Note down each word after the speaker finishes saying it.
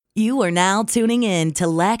You are now tuning in to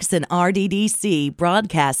Lex and RDDC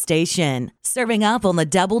broadcast station, serving up on the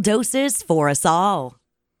double doses for us all.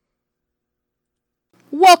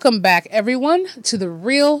 Welcome back, everyone, to the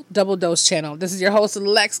Real Double Dose channel. This is your host,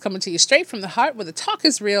 Lex, coming to you straight from the heart where the talk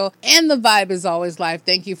is real and the vibe is always live.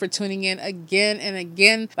 Thank you for tuning in again and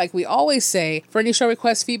again. Like we always say, for any show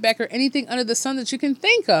requests, feedback, or anything under the sun that you can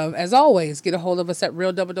think of, as always, get a hold of us at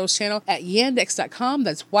Real Double Dose channel at yandex.com.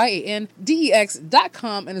 That's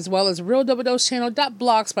YANDEX.com, and as well as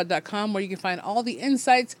realdoubledosechannel.blogspot.com, where you can find all the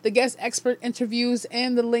insights, the guest expert interviews,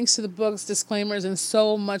 and the links to the books, disclaimers, and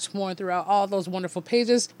so much more throughout all those wonderful pages.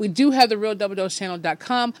 We do have the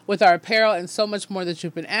realdoubledosechannel.com with our apparel and so much more that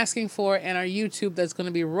you've been asking for, and our YouTube that's going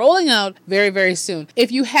to be rolling out very, very soon.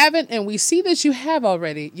 If you haven't, and we see that you have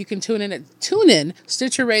already, you can tune in at TuneIn,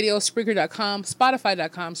 Stitcher Radio, Spreaker.com,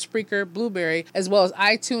 Spotify.com, Spreaker, Blueberry, as well as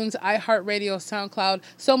iTunes, iHeartRadio, SoundCloud,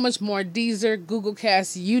 so much more, Deezer, Google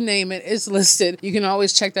Cast, you name it, it's listed. You can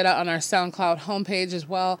always check that out on our SoundCloud homepage as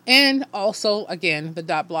well, and also, again, the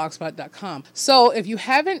 .blogspot.com. So if you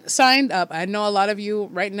haven't signed up, I know a lot of you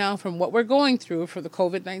right now from what we're going through for the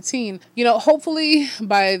COVID-19, hopefully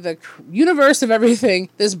by the universe of everything,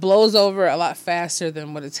 this blows over a lot faster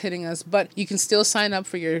than what it's hitting us, but you can still sign up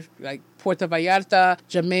for your, Puerto Vallarta,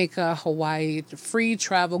 Jamaica, Hawaii, free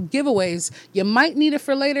travel giveaways. You might need it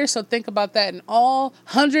for later, so think about that. And all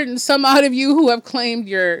 100 and some odd of you who have claimed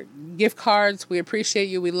your gift cards, we appreciate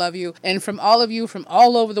you, we love you. And from all of you from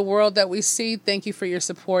all over the world that we see, thank you for your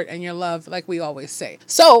support and your love, like we always say.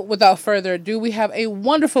 So without further ado, we have a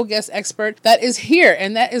wonderful guest expert that is here,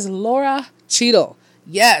 and that is Laura Cheadle.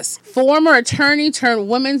 Yes, former attorney turned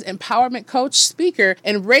women's empowerment coach, speaker,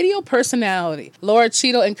 and radio personality. Laura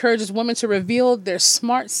Cheadle encourages women to reveal their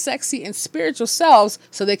smart, sexy, and spiritual selves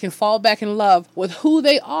so they can fall back in love with who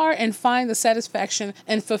they are and find the satisfaction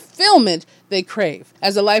and fulfillment they crave.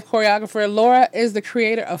 As a life choreographer, Laura is the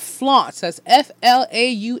creator of Flaunt. That's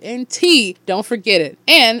FLAUNT. Don't forget it.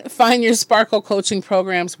 And Find Your Sparkle coaching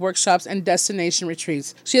programs, workshops, and destination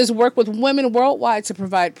retreats. She has worked with women worldwide to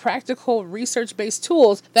provide practical, research-based tools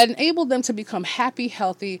that enable them to become happy,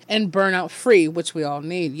 healthy, and burnout free, which we all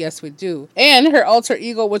need. Yes, we do. And her alter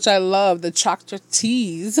ego, which I love, the Chakra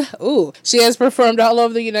Tease. Ooh. She has performed all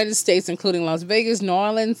over the United States, including Las Vegas, New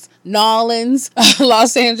Orleans,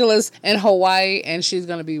 Los Angeles, and Hawaii, and she's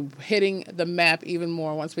going to be hitting the map even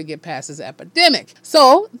more once we get past this epidemic.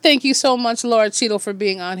 So, thank you so much, Laura Cheadle, for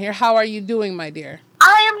being on here. How are you doing, my dear?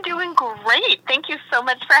 I am doing great. Thank you so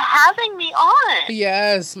much for having me on.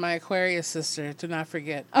 Yes, my Aquarius sister. Do not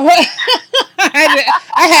forget. I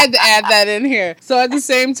had to add that in here. So at the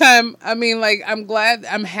same time, I'm glad,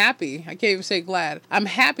 I'm happy. I can't even say glad. I'm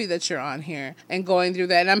happy that you're on here and going through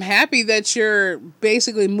that. And I'm happy that you're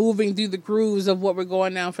basically moving through the grooves of what we're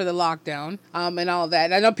going now for the lockdown and all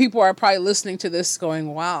that. I know people are probably listening to this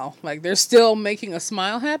going, wow, they're still making a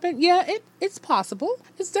smile happen. Yeah, it's possible.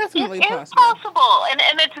 It's definitely possible. It's possible. And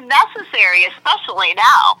it's necessary, especially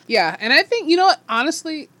now. Yeah. And I think,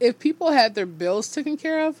 honestly, if people had their bills taken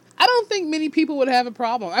care of, I don't think many people would have a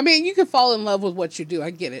problem. I mean, you can fall in love with what you do.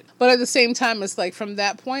 I get it. But at the same time, it's from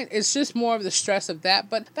that point, it's just more of the stress of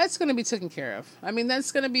that. But that's going to be taken care of. I mean,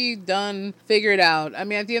 that's going to be done, figured out. I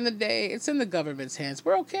mean, at the end of the day, it's in the government's hands.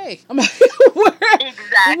 We're okay. Exactly.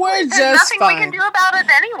 We're There's just nothing fine. we can do about it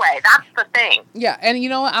anyway. That's the thing. Yeah. And you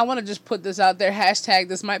know what? I want to just put this out there. Hashtag,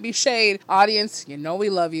 this might be shade. Audience, we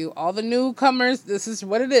love you. All the newcomers, this is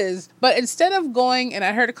what it is. But instead of going, and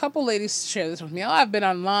I heard a couple ladies share this with me, I've been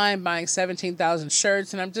online buying 17,000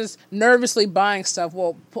 shirts and I'm just nervously buying stuff.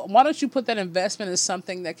 Well, why don't you put that investment as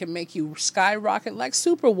something that can make you skyrocket like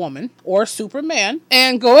Superwoman or Superman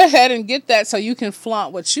and go ahead and get that so you can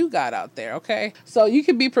flaunt what you got out there, okay? So you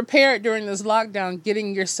can be prepared during this lockdown,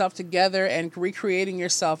 getting yourself together and recreating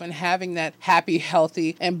yourself and having that happy,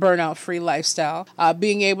 healthy, and burnout-free lifestyle.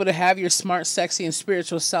 Being able to have your smart, sexy, and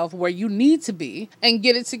spiritual self where you need to be and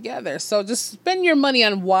get it together. So just spend your money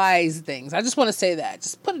on wise things. I just want to say that.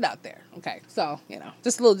 Just put it out there. Okay, so,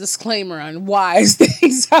 just a little disclaimer on wise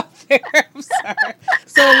things out there. I'm sorry.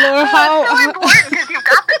 So, Laura, it's so important because you've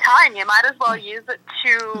got the time. You might as well use it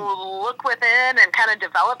to look within and kind of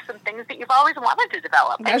develop some things that you've always wanted to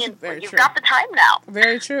develop. You've got the time now.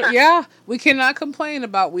 Very true. Yeah, we cannot complain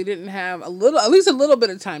about we didn't have at least a little bit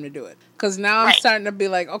of time to do it. Because now I'm starting to be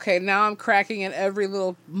like, okay, now I'm cracking at every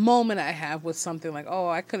little moment I have with something like,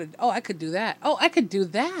 I could do that. Oh, I could do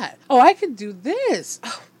that. Oh, I could do this.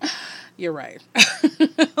 Oh. You're right.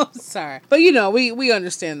 I'm sorry. But we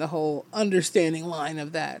understand the whole understanding line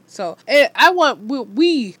of that. So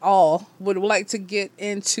we all would like to get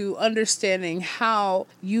into understanding how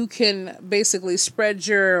you can basically spread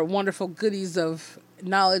your wonderful goodies of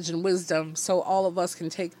knowledge and wisdom so all of us can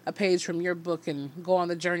take a page from your book and go on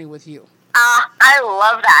the journey with you. I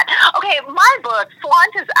love that. Okay, my book,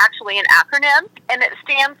 Flaunt, is actually an acronym, and it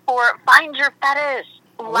stands for Find Your Fetish.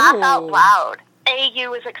 Laugh out loud.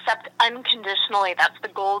 AU is accept unconditionally. That's the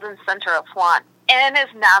golden center of Flaunt. N is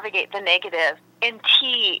navigate the negative. And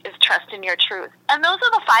T is trust in your truth. And those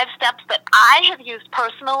are the 5 steps that I have used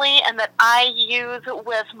personally and that I use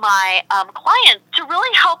with my clients to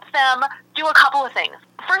really help them do a couple of things.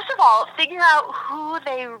 First of all, figure out who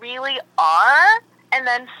they really are. And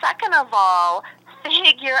then second of all,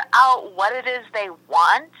 figure out what it is they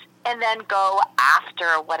want and then go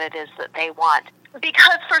after what it is that they want.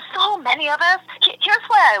 Because for so many of us, here's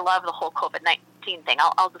why I love the whole COVID-19 thing.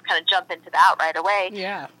 I'll just kind of jump into that right away.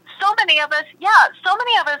 Yeah. So many of us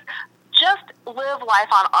just live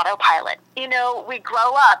life on autopilot. You know, we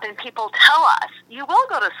grow up and people tell us, you will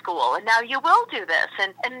go to school and now you will do this.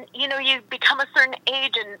 And you know, you become a certain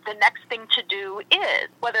age and the next thing to do is,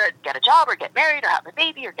 whether it's get a job or get married or have a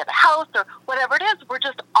baby or get a house or whatever it is, we're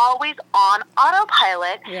just always on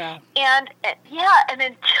autopilot. Yeah. And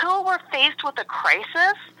until we're faced with a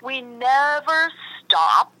crisis, we never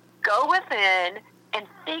stop, go within, and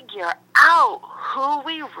figure out who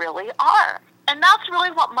we really are. And that's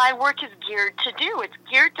really what my work is geared to do. It's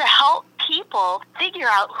geared to help people figure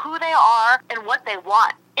out who they are and what they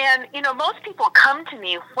want. And, you know, most people come to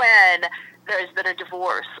me when there's been a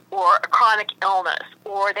divorce or a chronic illness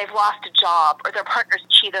or they've lost a job or their partner's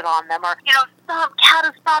cheated on them or, you know, some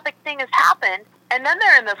catastrophic thing has happened. And then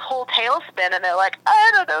they're in this whole tailspin and they're like,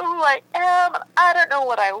 I don't know who I am. I don't know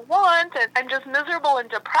what I want. And I'm just miserable and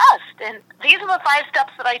depressed. And these are the 5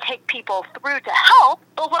 steps that I take people through to help.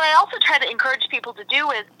 But what I also try to encourage people to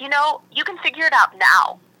do is, you know, you can figure it out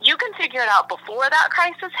now. You can figure it out before that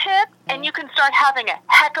crisis hits. And you can start having a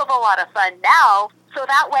heck of a lot of fun now. So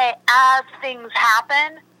that way, as things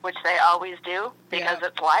happen, which they always do because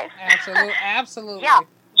it's life. Absolutely. Yeah.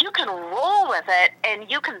 You can roll with it, and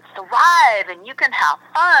you can thrive, and you can have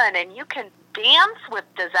fun, and you can dance with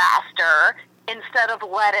disaster instead of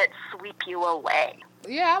let it sweep you away.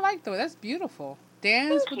 Yeah, I like that. That's beautiful.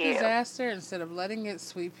 Dance with disaster instead of letting it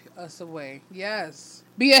sweep us away. Yes.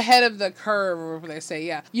 Be ahead of the curve, or whatever they say.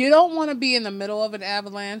 Yeah. You don't want to be in the middle of an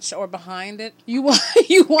avalanche or behind it. You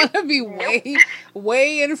want to be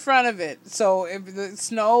way in front of it. So if the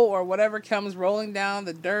snow or whatever comes rolling down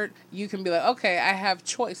the dirt, you can be like, okay, I have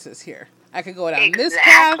choices here. I could go down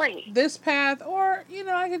this path, or, you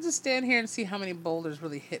know, I could just stand here and see how many boulders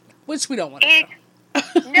really hit me, which we don't want to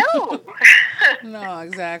do. No. No,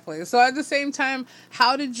 exactly. So at the same time,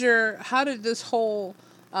 how did this whole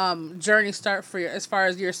journey start for you, as far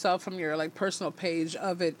as yourself, from your like personal page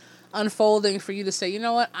of it unfolding for you to say, you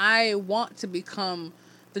know what, I want to become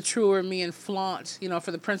the truer me and flaunt, you know,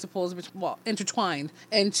 for the principles which intertwined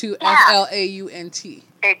into FLAUNT.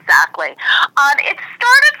 Exactly. It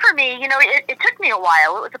started for me, you know, it took me a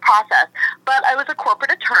while. It was a process, but I was a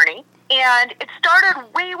corporate attorney, and it started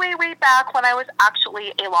way, way, way back when I was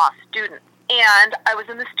actually a law student, and I was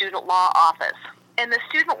in the student law office. And the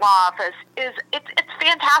student law office it's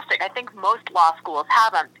fantastic. I think most law schools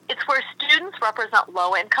have them. It's where students represent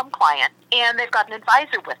low-income clients, and they've got an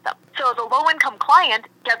advisor with them. So the low-income client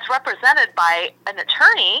gets represented by an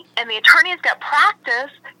attorney, and the attorneys get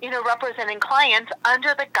practice, you know, representing clients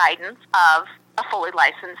under the guidance of a fully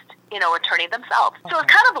licensed, you know, attorney themselves. Okay. So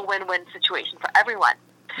it's kind of a win-win situation for everyone.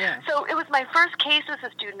 Yeah. So it was my first case as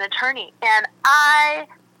a student attorney, and I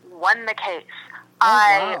won the case.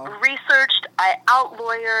 I researched, I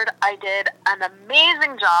out-lawyered, I did an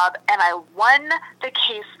amazing job, and I won the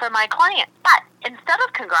case for my client. But instead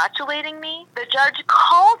of congratulating me, the judge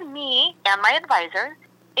called me and my advisor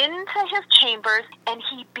into his chambers, and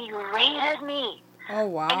he berated me. Oh,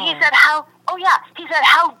 wow. And he said, how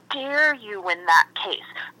dare you win that case?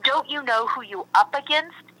 Don't you know who you up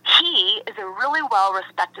against? He is a really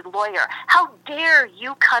well-respected lawyer. How dare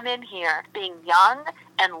you come in here being young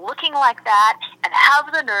and looking like that and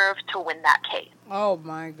have the nerve to win that case? Oh,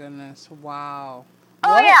 my goodness. Wow.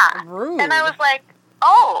 Oh, what yeah. Rude. And I was like,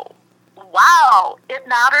 oh, wow. It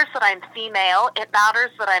matters that I'm female. It matters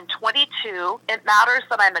that I'm 22. It matters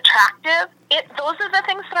that I'm attractive. Those are the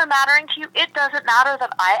things that are mattering to you. It doesn't matter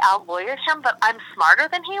that I out-lawyered him, but I'm smarter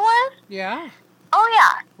than he was. Yeah. Oh,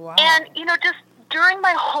 yeah. Wow. And, you know, just during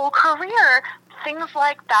my whole career, things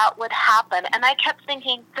like that would happen. And I kept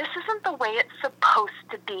thinking, this isn't the way it's supposed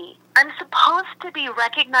to be. I'm supposed to be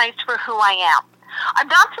recognized for who I am. I'm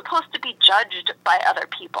not supposed to be judged by other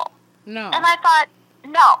people. No. And I thought,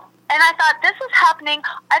 no. And I thought, this is happening.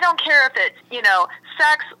 I don't care if it's,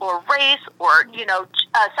 sex or race or,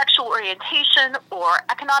 sexual orientation or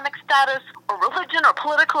economic status or religion or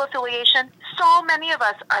political affiliation. So many of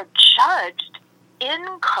us are judged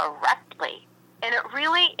incorrectly. And it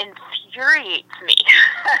really infuriates me.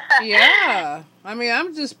 Yeah. I mean,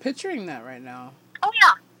 I'm just picturing that right now. Oh,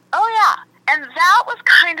 yeah. And that was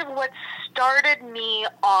kind of what started me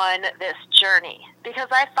on this journey, because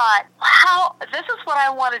I thought, this is what I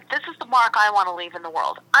wanted. This is the mark I want to leave in the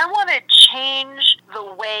world. I want to change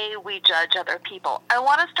the way we judge other people. I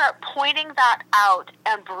want to start pointing that out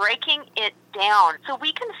and breaking it down so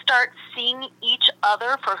we can start seeing each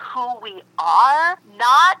other for who we are,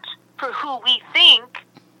 not for who we think,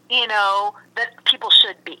 that people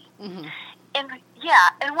should be. Mm-hmm.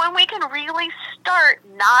 And when we can really start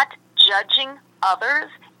not judging others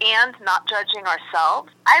and not judging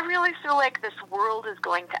ourselves, I really feel like this world is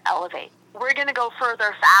going to elevate. We're going to go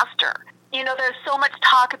further faster. There's so much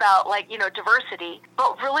talk about, diversity,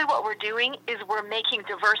 but really what we're doing is we're making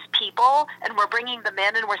diverse people, and we're bringing them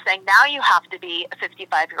in, and we're saying, now you have to be a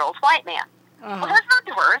 55-year-old white man. Uh-huh. Well, that's not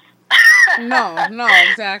diverse. No,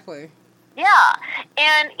 exactly. Yeah.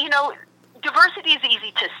 And, diversity is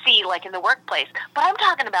easy to see, like in the workplace, but I'm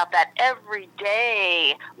talking about that every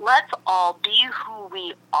day. Let's all be who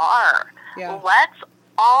we are. Yeah. Let's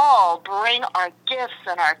all bring our gifts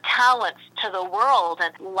and our talents to the world,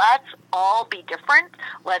 and let's all be different.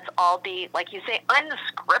 Let's all be, like you say,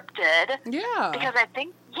 unscripted. Yeah. Because I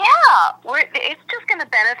think, it's just going to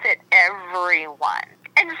benefit everyone.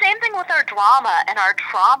 And the same thing with our drama and our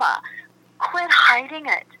trauma. Quit hiding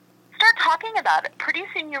it. Start talking about it. Pretty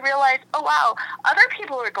soon you realize, oh, wow, other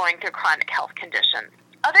people are going through chronic health conditions.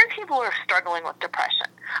 Other people are struggling with depression.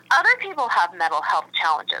 Other people have mental health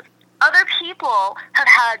challenges. Other people have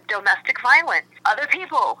had domestic violence. Other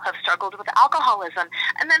people have struggled with alcoholism.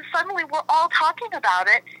 And then suddenly we're all talking about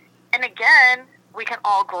it. And again, we can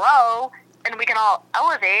all grow, and we can all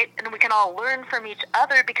elevate, and we can all learn from each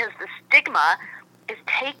other, because the stigma is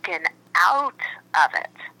taken out of it.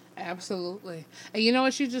 Absolutely. And you know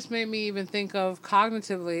what, you just made me even think of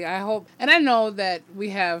cognitively. I hope, and I know that we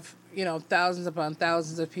have, thousands upon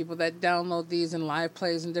thousands of people that download these and live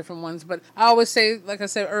plays and different ones. But I always say, like I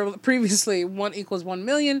said previously, 1 equals 1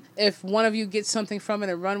 million. If one of you gets something from it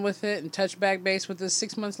and run with it and touch back base with this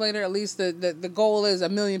 6 months later, at least the goal is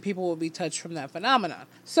 1 million people will be touched from that phenomenon.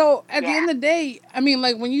 So at the end of the day, I mean,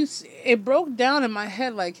 like when it broke down in my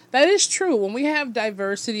head, like that is true. When we have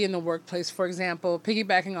diversity in the workplace, for example,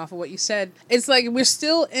 piggybacking off of what you said, it's like we're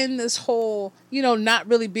still in this whole, not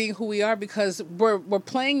really being who we are, because we're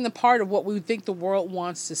playing the part of what we think the world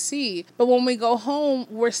wants to see. But when we go home,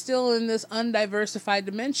 we're still in this undiversified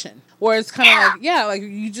dimension where it's kind of like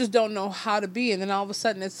you just don't know how to be. And then all of a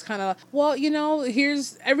sudden it's kind of, well,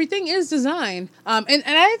 here's everything is designed. And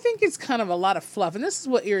I think it's kind of a lot of fluff. And this is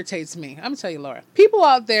what irritates me. I'm going to tell you, Laura, people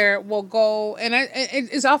out there will go, and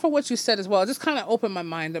it's off of what you said as well. It just kind of opened my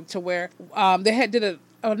mind up to where they did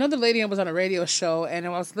another lady was on a radio show, and I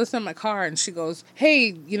was listening in my car, and she goes,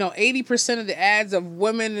 hey, 80% of the ads of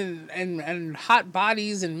women and hot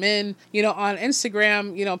bodies and men, on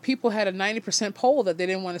Instagram, people had a 90% poll that they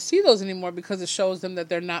didn't want to see those anymore because it shows them that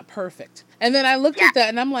they're not perfect. And then I looked at that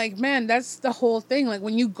and I'm like, man, that's the whole thing. Like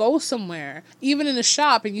when you go somewhere, even in a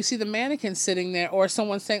shop, and you see the mannequin sitting there, or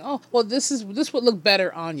someone saying, oh, well, this would look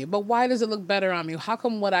better on you. But why does it look better on me? How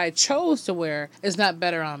come what I chose to wear is not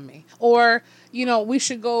better on me? Or, we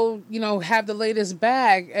should go, have the latest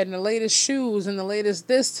bag and the latest shoes and the latest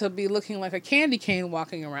this to be looking like a candy cane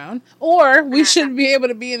walking around. Or we should be able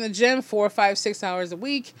to be in the gym 4, 5, 6 hours a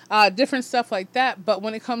week, different stuff like that. But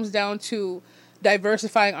when it comes down to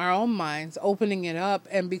diversifying our own minds, opening it up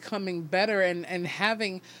and becoming better, and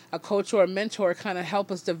having a coach or a mentor kind of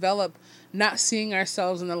help us develop, not seeing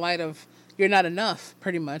ourselves in the light of you're not enough,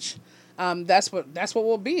 pretty much. That's what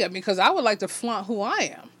we'll be. I mean, because I would like to flaunt who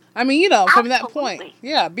I am. I mean, from that point,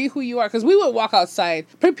 be who you are. Because we would walk outside.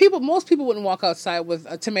 Most people wouldn't walk outside with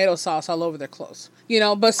a tomato sauce all over their clothes.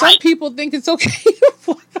 But some people think it's okay to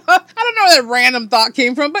walk out. I don't know where that random thought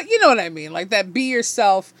came from, but you know what I mean. Like that be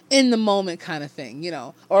yourself in the moment kind of thing,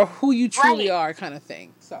 or who you truly are kind of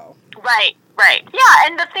thing. So. Right. Yeah,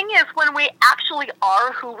 and the thing is, when we actually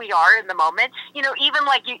are who we are in the moment, even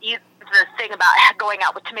like you the thing about going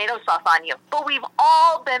out with tomato sauce on you, but we've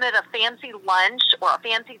all been at a fancy lunch or a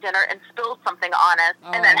fancy dinner and spilled something on us,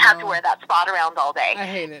 and then had to wear that spot around all day. I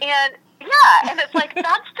hate it. And and it's like,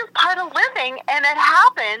 that's just part of living, and it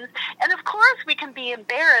happens. And of course we can be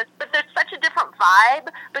embarrassed, but there's such a different vibe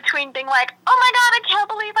between being like, oh my God, I can't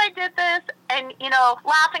believe I did this, and,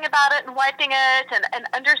 laughing about it and wiping it and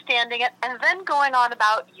understanding it, and then going on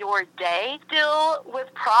about your day still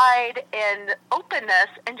with pride and openness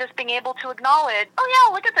and just being able to acknowledge, oh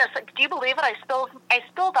yeah, look at this. Like, do you believe it? I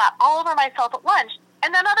spilled that all over myself at lunch.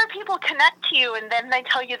 And then other people connect to you, and then they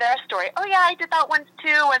tell you their story. Oh, yeah, I did that once,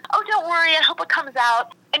 too. And, oh, don't worry, I hope it comes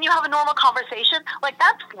out. And you have a normal conversation. Like,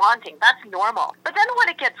 that's flaunting. That's normal. But then when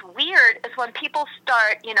it gets weird is when people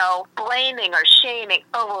start, blaming or shaming.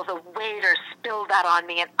 Oh, well, the waiter spilled that on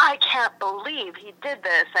me, and I can't believe he did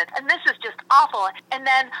this. And this is just awful. And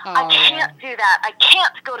then I can't do that. I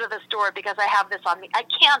can't go to the store because I have this on me. I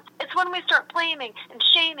can't. It's when we start blaming and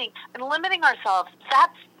shaming and limiting ourselves.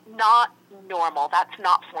 That's not normal. That's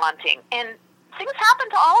not flaunting. And things happen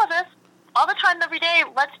to all of us all the time, every day.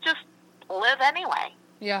 Let's just live anyway.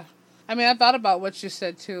 Yeah. I mean, I thought about what you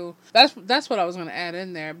said too. That's what I was going to add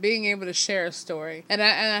in there, being able to share a story. And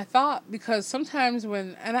I thought, because sometimes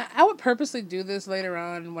I would purposely do this later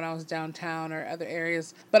on when I was downtown or other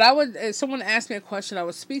areas, but if someone asked me a question, I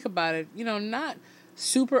would speak about it, not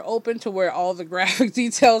super open to where all the graphic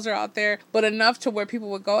details are out there, but enough to where people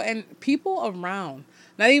would go, and people around,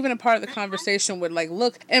 not even a part of the conversation, would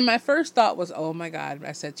look. And my first thought was, oh my God,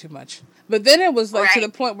 I said too much. But then it was to the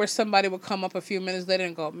point where somebody would come up a few minutes later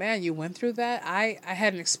and go, man, you went through that? I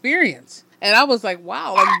had an experience. And I was like,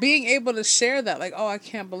 wow, being able to share that, oh, I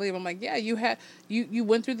can't believe. I'm like, yeah, you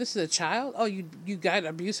went through this as a child? Oh, you got an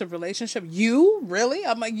abusive relationship? You? Really?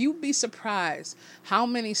 I'm like, you'd be surprised how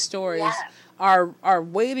many stories are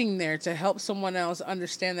waiting there to help someone else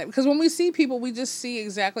understand that. Because when we see people, we just see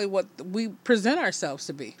exactly what we present ourselves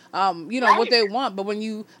to be. What they want. But when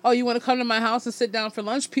you want to come to my house and sit down for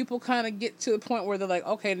lunch, people kind of get to the point where they're like,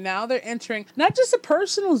 okay, now they're entering not just a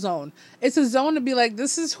personal zone. It's a zone to be like,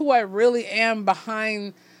 this is who I really am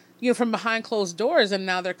behind, from behind closed doors. And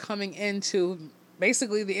now they're coming into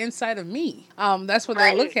basically the inside of me. That's what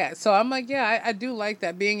they look at. So I'm like, yeah, I do like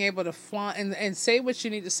that, being able to flaunt and say what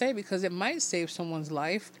you need to say, because it might save someone's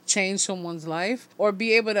life, change someone's life, or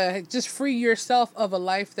be able to just free yourself of a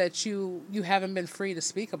life that you haven't been free to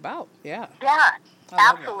speak about. Yeah. Yeah.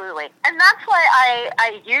 Absolutely. And that's why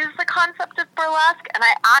I use the concept of burlesque, and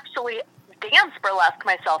I actually dance burlesque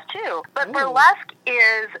myself too. But burlesque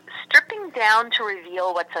is stripping down to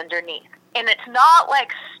reveal what's underneath. And it's not like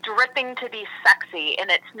stripping to be sexy, and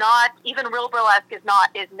it's not, even real burlesque is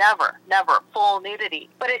never full nudity.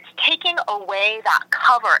 But it's taking away that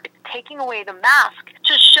cover. It's taking away the mask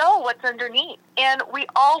to show what's underneath. And we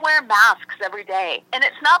all wear masks every day. And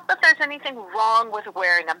it's not that there's anything wrong with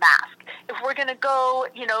wearing a mask. If we're going to go,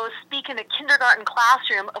 speak in a kindergarten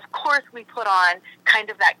classroom, of course we put on kind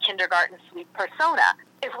of that kindergarten sweet persona.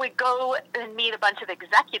 If we go and meet a bunch of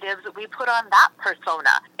executives, we put on that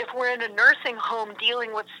persona. If we're in a nursing home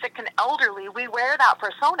dealing with sick and elderly, we wear that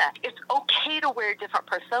persona. It's okay to wear different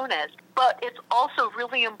personas, but it's also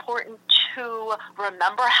really important to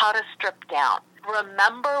remember how to strip down.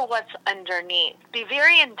 Remember what's underneath. Be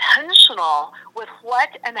very intentional with what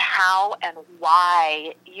and how and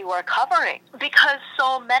why you are covering. Because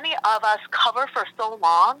so many of us cover for so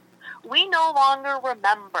long, we no longer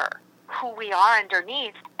remember who we are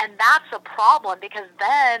underneath, and that's a problem, because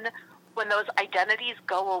then when those identities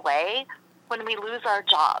go away, when we lose our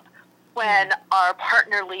job, when our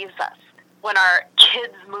partner leaves us, when our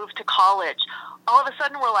kids move to college, all of a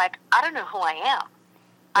sudden we're like, I don't know who I am.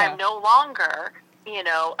 I'm no longer,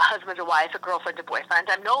 a husband or wife, a girlfriend or boyfriend.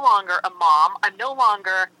 I'm no longer a mom. I'm no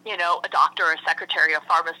longer, a doctor or a secretary or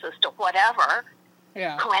pharmacist or whatever.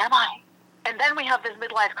 Yeah. Who am I? And then we have this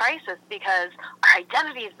midlife crisis because our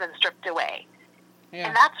identity has been stripped away. Yeah.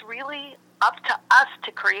 And that's really up to us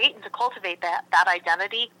to create and to cultivate that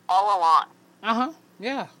identity all along. Uh-huh.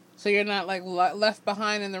 Yeah. So you're not left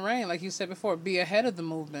behind in the rain, like you said before. Be ahead of the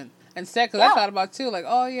movement. Instead, because I thought about too,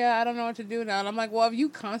 I don't know what to do now. And I'm like, well, if you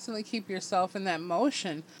constantly keep yourself in that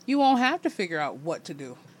motion, you won't have to figure out what to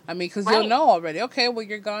do. I mean, because you'll know already, okay, well,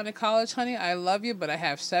 you're gone to college, honey. I love you, but I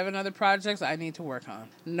have 7 other projects I need to work on.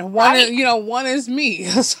 One is me.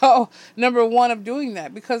 So, number one of doing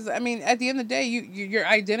that. Because, I mean, at the end of the day, your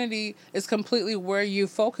identity is completely where you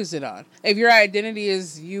focus it on. If your identity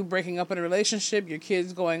is you breaking up in a relationship, your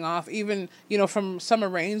kids going off, even, from some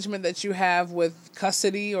arrangement that you have with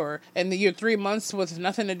custody, or in your 3 months with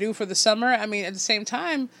nothing to do for the summer, I mean, at the same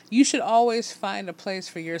time, you should always find a place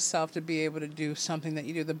for yourself to be able to do something that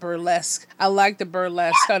you do. The burlesque. I like the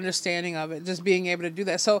burlesque understanding of it, just being able to do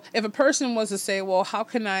that. So if a person was to say, well, how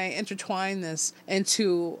can I intertwine this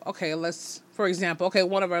into, for example,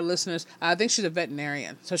 one of our listeners, I think she's a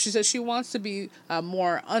veterinarian. So she says she wants to be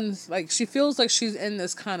more, she feels like she's in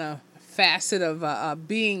this kind of facet of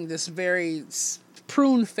being this very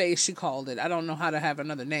prune face, she called it. I don't know how to have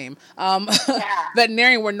another name. Yeah.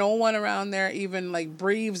 Veterinarian, where no one around there even like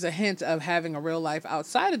breathes a hint of having a real life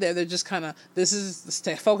outside of there. They're just kind of, this is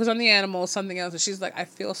focus on the animal, something else. And she's like, I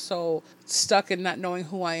feel so stuck in not knowing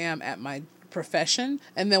who I am at my profession,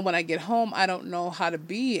 and then when I get home I don't know how to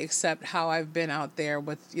be except how I've been out there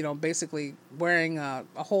with, you know, basically wearing a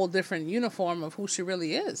whole different uniform of who she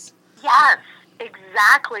really is. Yes,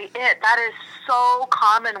 exactly it. That is so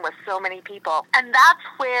common with so many people. And that's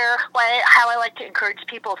how I like to encourage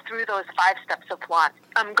people through those 5 steps of flaunt.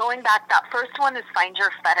 Going back, that first one is find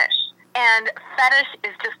your fetish. And fetish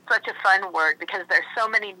is just such a fun word because there's so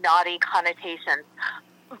many naughty connotations.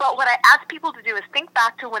 But what I ask people to do is think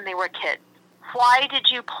back to when they were kids. Why did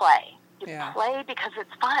you play? You play because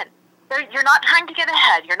it's fun. You're not trying to get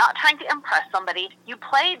ahead. You're not trying to impress somebody. You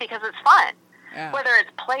play because it's fun. Yeah. Whether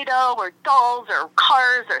it's Play-Doh or dolls or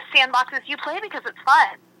cars or sandboxes, you play because it's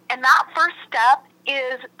fun. And that first step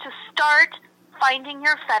is to start finding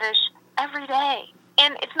your fetish every day.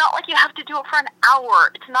 And it's not like you have to do it for an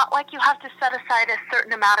hour. It's not like you have to set aside a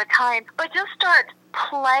certain amount of time. But just start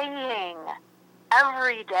playing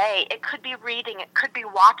every day. It could be reading. It could be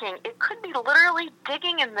walking. It could be literally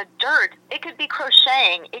digging in the dirt. It could be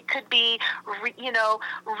crocheting. It could be,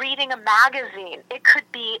 reading a magazine. It could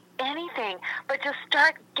be anything. But just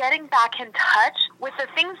start getting back in touch with the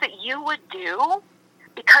things that you would do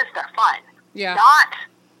because they're fun. Yeah.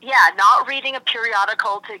 Not reading a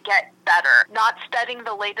periodical to get better. Not studying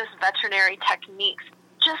the latest veterinary techniques.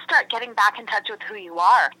 Just start getting back in touch with who you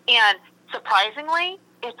are. And surprisingly,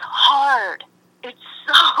 it's hard. It's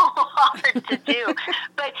so hard to do.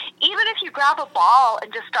 But even if you grab a ball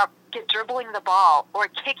and just start dribbling the ball or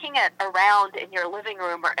kicking it around in your living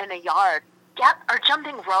room or in a yard, or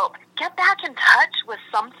jumping rope, get back in touch with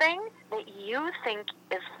something that you think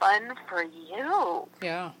is fun for you.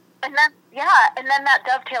 Yeah. And then that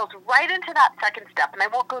dovetails right into that second step. And I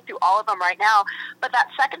won't go through all of them right now, but that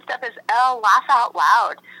second step is laugh out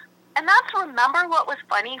loud. And that's remember what was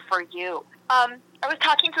funny for you. I was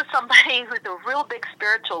talking to somebody who's a real big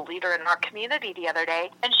spiritual leader in our community the other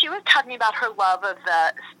day, and she was talking about her love of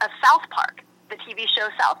South Park, the TV show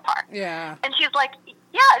South Park. Yeah. And she's like,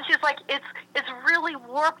 it's really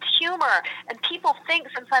warped humor, and people think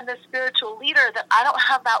since I'm the spiritual leader that I don't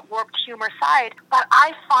have that warped humor side, but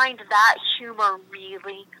I find that humor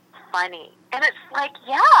really funny. And it's like,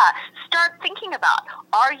 start thinking about,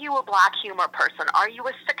 are you a black humor person? Are you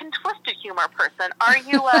a sick and twisted humor person? Are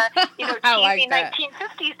you a, cheesy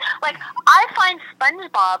 1950s? Like, I find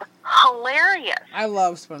SpongeBob hilarious. I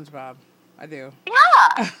love SpongeBob. I do.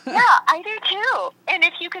 Yeah, I do too. And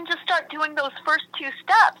if you can just start doing those first 2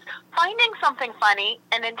 steps, finding something funny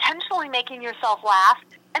and intentionally making yourself laugh,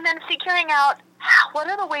 and then figuring out what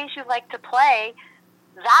are the ways you like to play,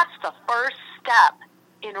 that's the first step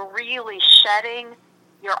in really shedding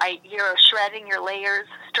your layers,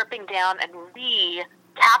 stripping down, and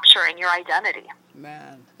recapturing your identity.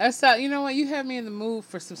 Man, that's you know what? You have me in the mood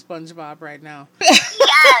for some SpongeBob right now. Yes.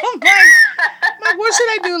 Like, what should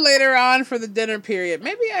I do later on for the dinner period?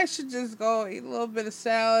 Maybe I should just go eat a little bit of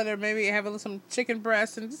salad, or maybe have some chicken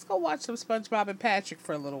breast and just go watch some SpongeBob and Patrick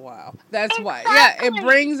for a little while. That's why. Yeah, it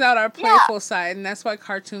brings out our playful side, and that's why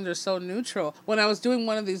cartoons are so neutral. When I was doing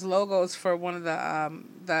one of these logos for one of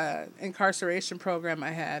the incarceration program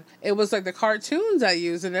I had, it was like the cartoons I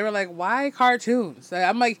used, and they were like, why cartoons?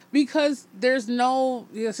 I'm like, because there's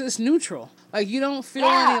it's neutral. Like, you don't feel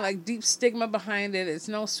any, like, deep stigma behind it. It's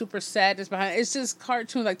no super sadness behind it. It's just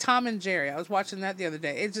cartoons, like Tom and Jerry. I was watching that the other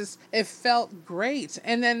day. It felt great.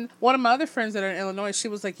 And then one of my other friends that are in Illinois, she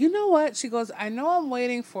was like, you know what? She goes, I know I'm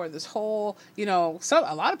waiting for this whole, a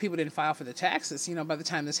lot of people didn't file for the taxes, by the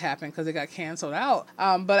time this happened because it got canceled out.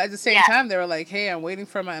 But at the same time, they were like, hey, I'm waiting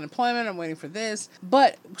for my unemployment. I'm waiting for this.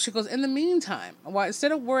 But she goes, in the meantime,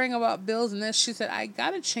 instead of worrying about bills and this, she said, I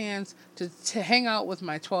got a chance to hang out with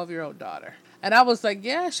my 12-year-old daughter. And I was like,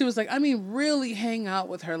 yeah. She was like, really hang out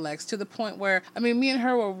with her, Lex, to the point where, me and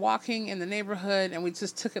her were walking in the neighborhood, and we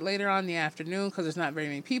just took it later on in the afternoon because there's not very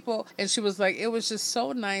many people. And she was like, it was just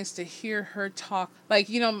so nice to hear her talk, like,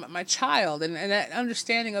 my child, and that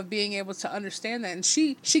understanding of being able to understand that. And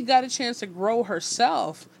she got a chance to grow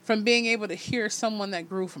herself from being able to hear someone that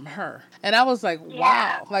grew from her. And I was like,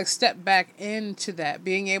 wow, like, step back into that,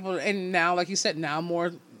 being able to, and now, like you said, now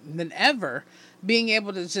more than ever, being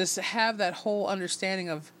able to just have that whole understanding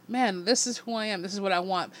of, man, this is who I am. This is what I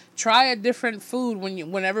want. Try a different food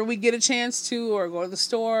whenever we get a chance to, or go to the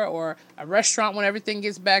store or a restaurant when everything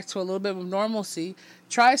gets back to a little bit of normalcy.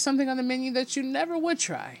 Try something on the menu that you never would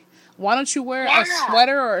try. Why don't you wear a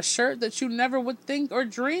sweater or a shirt that you never would think or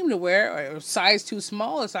dream to wear, or a size too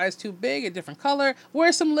small, a size too big, a different color?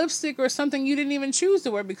 Wear some lipstick or something you didn't even choose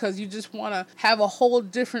to wear because you just want to have a whole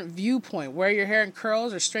different viewpoint. Wear your hair in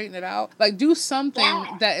curls or straighten it out. Like, do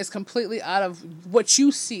something that is completely out of what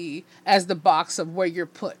you see as the box of where you're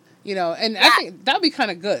put. You know, and I think that'd be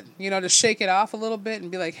kind of good, you know, to shake it off a little bit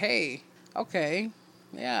and be like, hey, okay,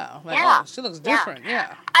 oh, she looks different,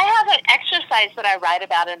 I have an exercise that I write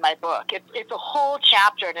about in my book. It's a whole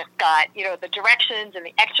chapter, and it's got, you know, the directions and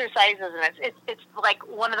the exercises, and it's like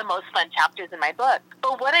one of the most fun chapters in my book.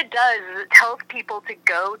 But what it does is it tells people to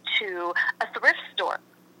go to a thrift store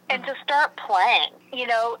and to start playing. You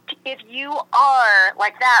know, if you are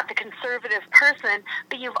like that, the conservative person,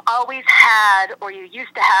 but you've always had, or you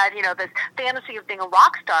used to have, you know, this fantasy of being a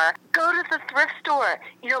rock star, go to the thrift store,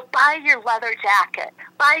 you know, buy your leather jacket,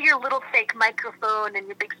 buy your little fake microphone and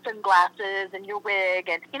your big sunglasses and your wig,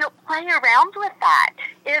 and, you know, play around with that.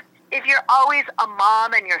 If you're always a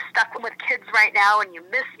mom and you're stuck with kids right now and you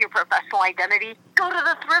miss your professional identity, go to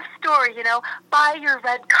the thrift store, you know, buy your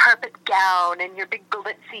red carpet gown and your big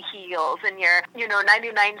glitzy heels and your, you know,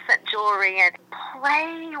 99-cent jewelry and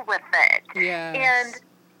play with it. Yes. And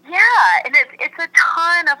and it's a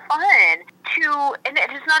ton of fun and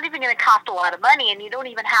it's not even going to cost a lot of money, and you don't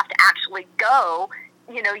even have to actually go.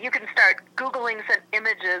 You know, you can start Googling some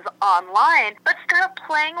images online, but start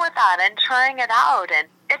playing with that and trying it out. And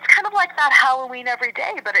it's kind of like that Halloween every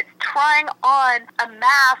day, but it's trying on a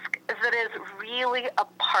mask that is really a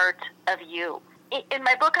part of you. In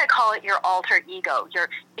my book, I call it your alter ego, your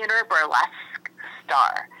inner burlesque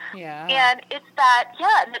star. Yeah. And it's that,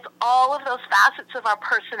 and it's all of those facets of our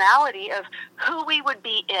personality of who we would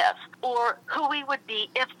be if, or who we would be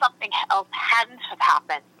if something else hadn't have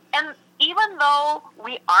happened. And even though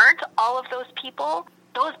we aren't all of those people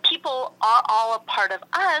are all a part of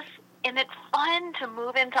us, and it's fun to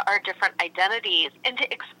move into our different identities and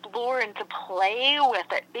to explore and to play with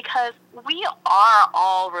it, because we are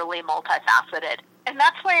all really multifaceted. And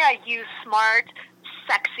that's why I use smart,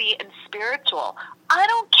 sexy, and spiritual. I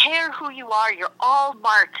don't care who you are. You're all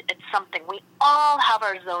marked at something. We all have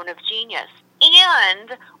our zone of genius.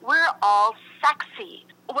 And we're all sexy.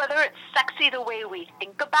 Whether it's sexy the way we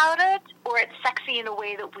think about it, or it's sexy in a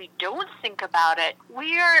way that we don't think about it,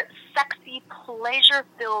 we are sexy,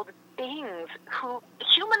 pleasure-filled beings who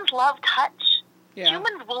humans love touch. Yeah.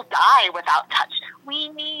 Humans will die without touch. We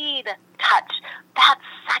need touch. That's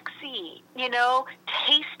sexy. You know,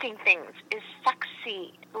 tasting things is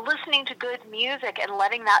sexy. Listening to good music and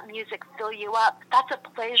letting that music fill you up, that's a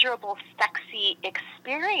pleasurable, sexy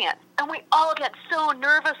experience. And we all get so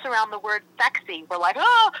nervous around the word sexy. We're like,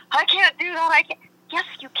 oh, I can't do that. I can't. Yes,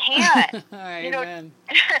 you can. You know,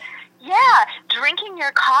 drinking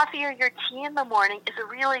your coffee or your tea in the morning is a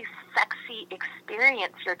really sexy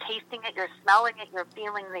experience. You're tasting it, you're smelling it, you're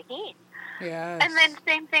feeling the heat. Yes. And then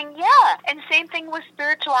same thing, and same thing with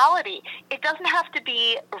spirituality. It doesn't have to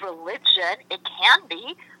be religion. It can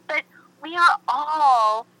be, but we are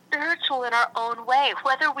all spiritual in our own way,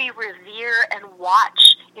 whether we revere and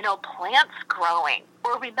watch, you know, plants growing,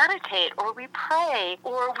 or we meditate, or we pray,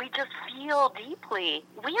 or we just feel deeply.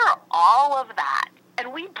 We are all of that.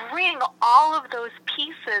 And we bring all of those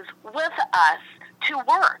pieces with us to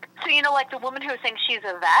work. So, you know, like the woman who was saying she's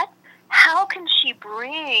a vet, how can she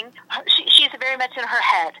bring, she's very much in her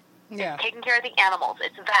head, taking care of the animals,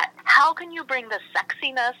 it's vet. How can you bring the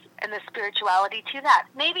sexiness and the spirituality to that?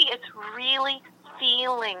 Maybe it's really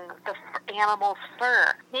feeling the animal's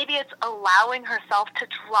fur. Maybe it's allowing herself to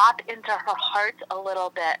drop into her heart a little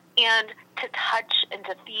bit and to touch and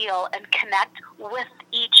to feel and connect with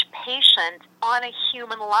each patient on a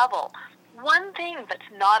human level. One thing that's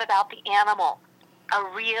not about the animal,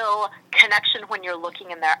 a real connection when you're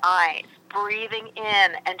looking in their eyes, breathing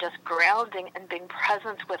in and just grounding and being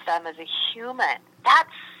present with them as a human.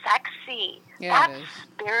 That's sexy. Yeah, that's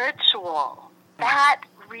spiritual. That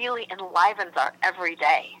really enlivens our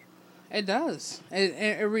everyday. It does.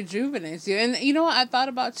 It rejuvenates you. And you know what I thought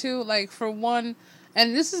about too? Like, for one,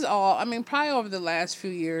 and this is all, I mean, probably over the last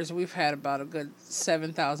few years, we've had about a good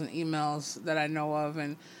 7,000 emails that I know of.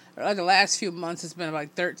 And like the last few months, it's been about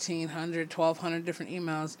 1,300, 1,200 different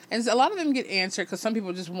emails. And a lot of them get answered because some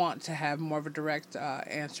people just want to have more of a direct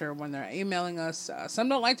answer when they're emailing us. Some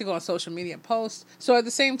don't like to go on social media and post. So at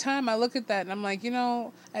the same time, I look at that and I'm like, you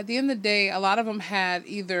know, at the end of the day, a lot of them had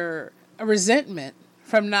either a resentment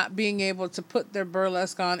from not being able to put their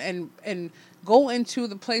burlesque on and go into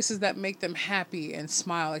the places that make them happy and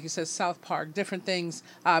smile. Like you said, South Park, different things,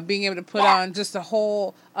 being able to put on just a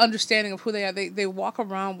whole understanding of who they are. They walk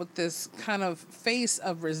around with this kind of face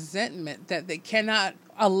of resentment that they cannot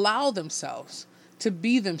allow themselves to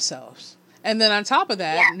be themselves. And then on top of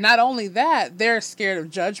that, not only that, they're scared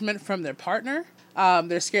of judgment from their partner.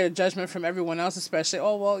 They're scared of judgment from everyone else, especially,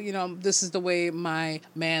 oh, well, you know, this is the way my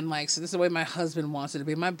man likes it. This is the way my husband wants it to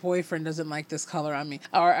be. My boyfriend doesn't like this color on me.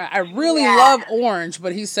 Or I really love orange,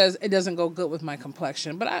 but he says it doesn't go good with my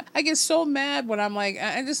complexion. But I get so mad when I'm like,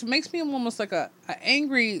 it just makes me almost like a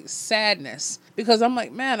angry sadness. Because I'm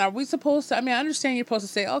like, man, are we supposed to, I mean, I understand you're supposed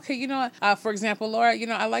to say, okay, you know what, for example, Laura, you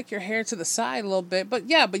know, I like your hair to the side a little bit, but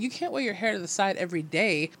you can't wear your hair to the side every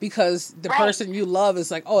day because the person you love is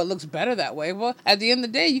like, oh, it looks better that way. Well, at the end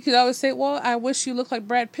of the day, you could always say, well, I wish you looked like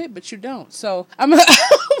Brad Pitt, but you don't. So I'm like,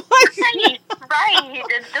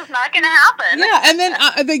 it's just not going to happen. Yeah, and then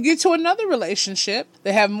they get to another relationship.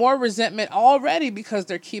 They have more resentment already because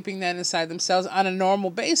they're keeping that inside themselves on a normal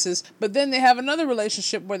basis. But then they have another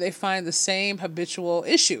relationship where they find the same habitual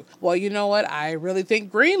issue. Well, you know what? I really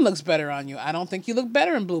think green looks better on you. I don't think you look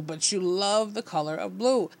better in blue, but you love the color of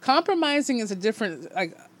blue. Compromising is a different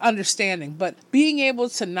understanding, but being able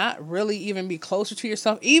to not really even be closer to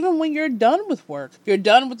yourself, even when you're done with work, you're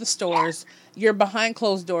done with the stores, you're behind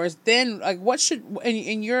closed doors, then what should,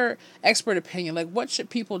 in your expert opinion, what should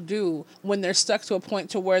people do when they're stuck to a point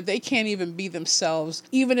to where they can't even be themselves?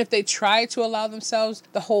 Even if they try to allow themselves,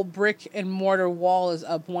 the whole brick and mortar wall is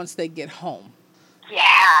up once they get home.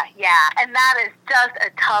 Yeah. And that is just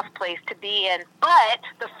a tough place to be in. But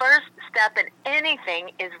the first step in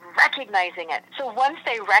anything is recognizing it. So once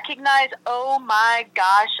they recognize, oh my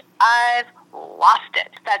gosh, I've lost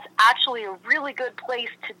it, that's actually a really good place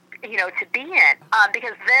to be in,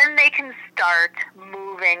 because then they can start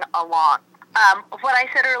moving along. What I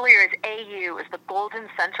said earlier is AU is the Golden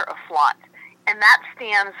Center of Flaunt, and that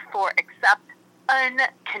stands for accept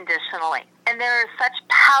unconditionally. And there is such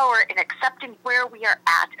power in accepting where we are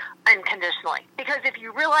at unconditionally. Because if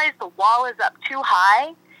you realize the wall is up too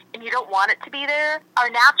high and you don't want it to be there, our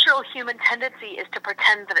natural human tendency is to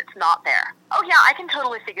pretend that it's not there. Oh yeah, I can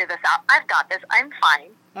totally figure this out. I've got this. I'm fine.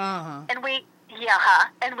 And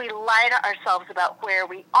we lie to ourselves about where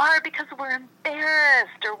we are because we're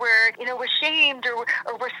embarrassed or we're ashamed or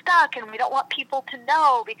we're stuck and we don't want people to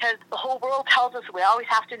know because the whole world tells us we always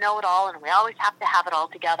have to know it all and we always have to have it all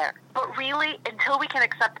together. But really, until we can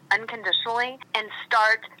accept unconditionally and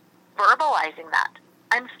start verbalizing that,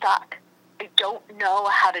 I'm stuck. I don't know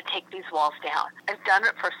how to take these walls down. I've done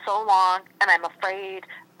it for so long and I'm afraid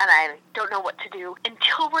and I don't know what to do.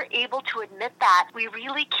 Until we're able to admit that, we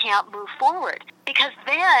really can't move forward. Because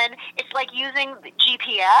then it's like using the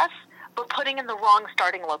GPS, but putting in the wrong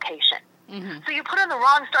starting location. So you put in the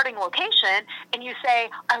wrong starting location and you say,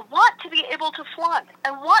 I want to be able to flaunt.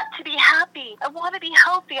 I want to be happy. I want to be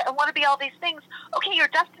healthy. I want to be all these things. Okay, your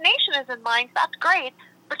destination is in mind. That's great.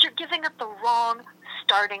 But you're giving it the wrong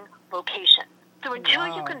starting location. So until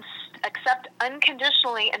you can accept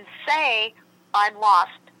unconditionally and say, I'm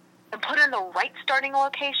lost, and put in the right starting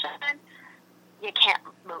location, you can't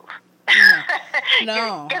move.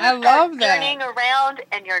 No, I love that. Turning around,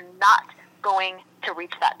 and you're not going to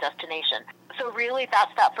reach that destination. So really,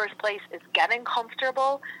 that's that first place, is getting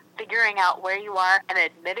comfortable, figuring out where you are, and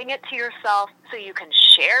admitting it to yourself so you can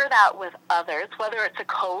share that with others, whether it's a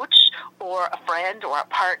coach or a friend or a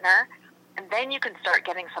partner, and then you can start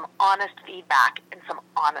getting some honest feedback and some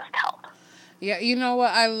honest help. Yeah, you know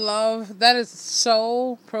what? I love that. Is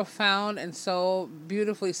so profound and so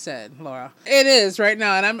beautifully said, Laura. It is right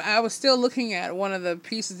now, and I was still looking at one of the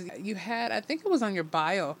pieces you had. I think it was on your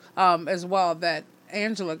bio as well, that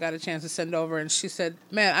Angela got a chance to send over, and she said,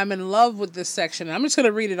 man, I'm in love with this section. I'm just going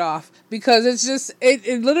to read it off because it's just,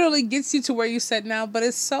 it literally gets you to where you said now, but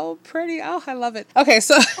it's so pretty. Oh, I love it. Okay,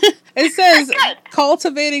 so it says,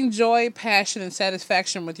 cultivating joy, passion, and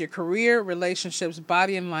satisfaction with your career, relationships,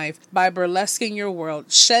 body, and life by burlesquing your world,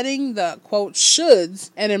 shedding the, quote,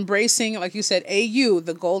 shoulds, and embracing, like you said, AU,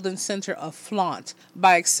 the Golden Center of Flaunt,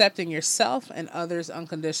 by accepting yourself and others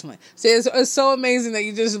unconditionally. See, it's so amazing that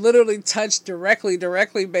you just literally touched directly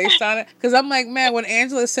based on it. Because I'm like, man, when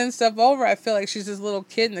Angela sends stuff over, I feel like she's this little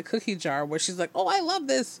kid in a cookie jar where she's like, oh, I love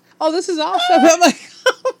this. Oh, this is awesome. I'm like,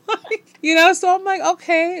 You know, so I'm like,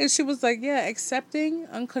 okay. And she was like, yeah, accepting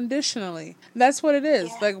unconditionally. That's what it is.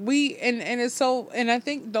 Yeah. Like and it's so, and I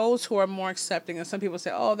think those who are more accepting, and some people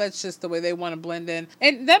say, oh, that's just the way they want to blend in.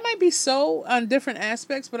 And that might be so on different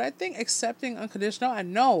aspects, but I think accepting unconditional, I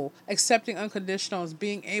know accepting unconditional is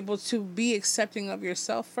being able to be accepting of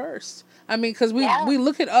yourself first. I mean, because we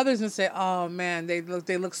look at others and say, oh man, they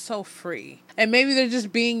look so free. And maybe they're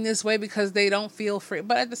just being this way because they don't feel free.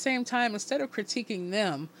 But at the same time, instead of critiquing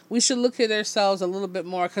them, we should look at ourselves a little bit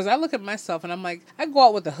more. Because I look at myself and I'm like, I go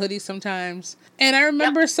out with a hoodie sometimes. And I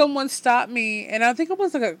remember someone stopped me, and I think it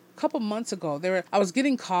was like a couple months ago. I was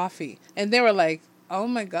getting coffee, and they were like, oh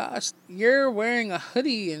my gosh, you're wearing a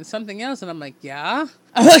hoodie and something else. And I'm like, yeah.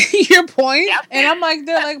 I'm like, your point? Yep. And I'm like,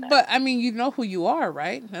 they're like, but I mean, you know who you are,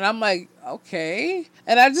 right? And I'm like, okay.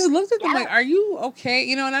 And I just looked at them like, are you okay?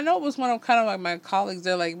 You know, and I know it was one of kind of like my colleagues.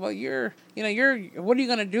 They're like, well, what are you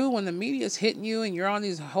going to do when the media's hitting you and you're on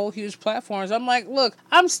these whole huge platforms? I'm like, look,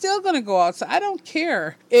 I'm still going to go outside. I don't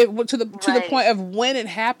care to the point of when it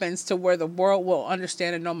happens to where the world will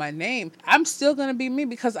understand and know my name. I'm still going to be me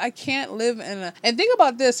because I can't live and think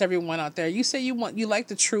about this, everyone out there. You say you like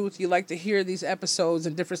the truth. You like to hear these episodes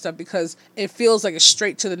and different stuff because it feels like a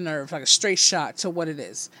straight to the nerve, like a straight shot to what it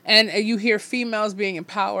is. And you hear females being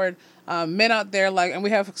empowered, men out there, and we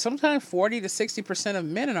have sometimes 40 to 60% of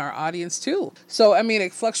men in our audience too. So, I mean,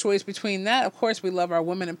 it fluctuates between that. Of course, we love our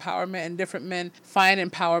women empowerment, and different men find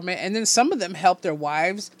empowerment. And then some of them help their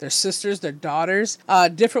wives, their sisters, their daughters.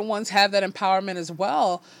 Different ones have that empowerment as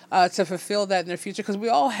well to fulfill that in their future, because we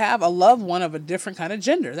all have a loved one of a different kind of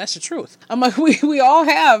gender. That's the truth. I'm like, we all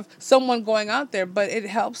have someone going out there, but it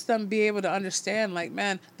helps them be able to understand, like,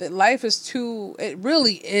 man, that life is it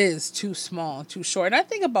really is too small and too short. And I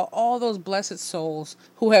think about all those blessed souls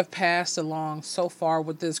who have passed along so far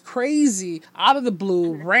with this crazy, out of the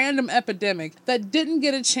blue, random epidemic that didn't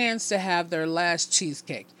get a chance to have their last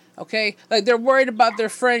cheesecake. Okay, like they're worried about their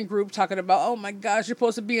friend group talking about, oh my gosh, you're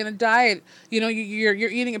supposed to be in a diet. You know, you're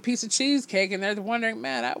eating a piece of cheesecake, and they're wondering,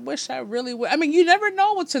 man, I wish I really would. I mean, you never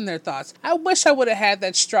know what's in their thoughts. I wish I would have had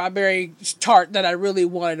that strawberry tart that I really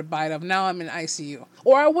wanted a bite of. Now I'm in ICU.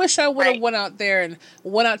 Or I wish I would have went out there and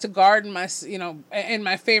went out to garden in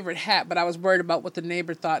my favorite hat, but I was worried about what the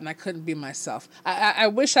neighbor thought and I couldn't be myself. I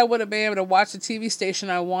wish I would have been able to watch the TV station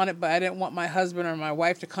I wanted, but I didn't want my husband or my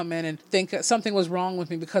wife to come in and think that something was wrong with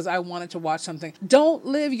me because I wanted to watch something. Don't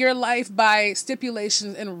live your life by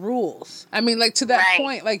stipulations and rules. I mean, like, to that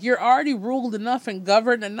point, like, you're already ruled enough and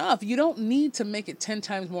governed enough. You don't need to make it 10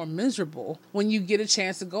 times more miserable when you get a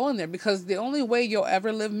chance to go in there, because the only way you'll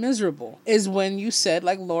ever live miserable is when you said,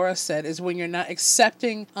 like Laura said, is when you're not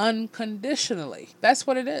accepting unconditionally. That's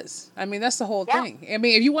what it is. I mean, that's the whole thing. I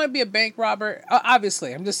mean, if you want to be a bank robber,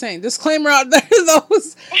 obviously, I'm just saying, disclaimer out there,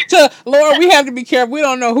 those to Laura, we have to be careful. We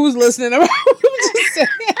don't know who's listening. I'm just saying.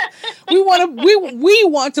 We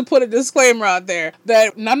want to put a disclaimer out there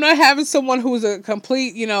that I'm not having someone who's a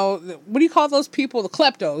complete, what do you call those people? The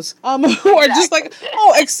kleptos, who are just like,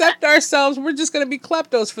 accept ourselves. We're just going to be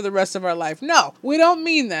kleptos for the rest of our life. No, we don't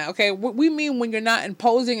mean that. Okay. We mean when you're not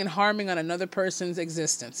imposing and harming on another person's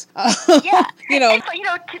existence. Piggybacking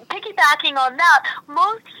on that,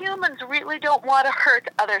 most humans really don't want to hurt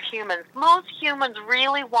other humans. Most humans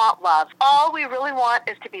really want love. All we really want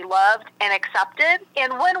is to be loved and accepted.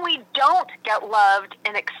 And when we don't get loved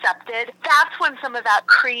and accepted, that's when some of that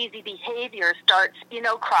crazy behavior starts,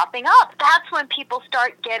 cropping up. That's when people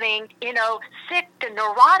start getting, sick and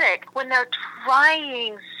neurotic, when they're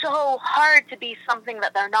trying so hard to be something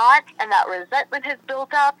that they're not, and that resentment has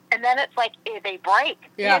built up, and then it's like they break,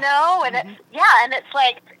 and it's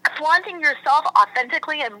like flaunting yourself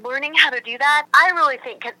authentically and learning how to do that, I really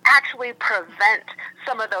think can actually prevent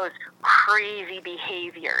some of those crazy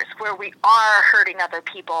behaviors where we are hurting other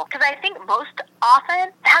people. Because I think most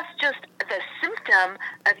often that's just the symptom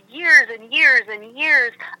of years and years and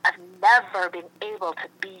years of never being able to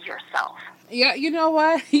be yourself. Yeah, you know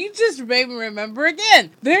what? You just made me remember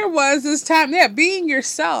again. There was this time, being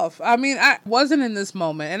yourself. I mean, I wasn't in this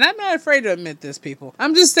moment, and I'm not afraid to admit this, people.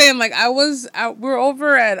 I'm just saying, like, we're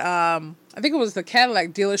over at, I think it was the Cadillac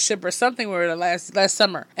dealership or something we were at last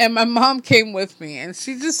summer. And my mom came with me, and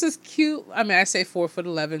she just is cute. I mean, I say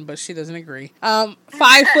 4'11", but she doesn't agree. 5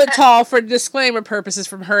 foot tall, for disclaimer purposes,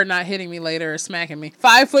 from her not hitting me later or smacking me.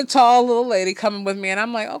 5 foot tall little lady coming with me, and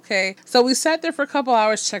I'm like, okay. So we sat there for a couple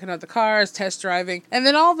hours checking out the cars, test driving, and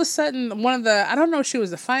then all of a sudden, I don't know if she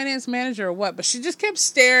was the finance manager or what, but she just kept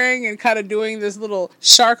staring and kind of doing this little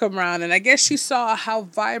shark around, and I guess she saw how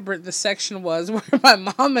vibrant the section was where my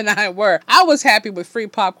mom and I were. I was happy with free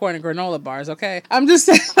popcorn and granola bars, okay? I'm just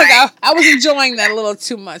saying, like, I was enjoying that a little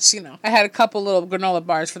too much, you know. I had a couple little granola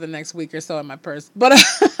bars for the next week or so in my purse. But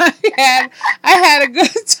I had a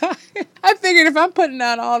good time. I figured if I'm putting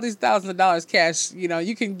out all these thousands of dollars cash, you know,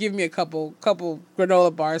 you can give me a couple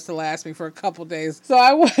granola bars to last me for a couple days. So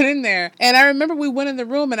I went in there, and I remember we went in the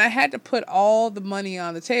room, and I had to put all the money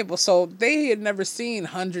on the table. So they had never seen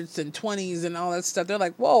hundreds and 20s and all that stuff. They're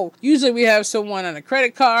like, whoa, usually we have someone on a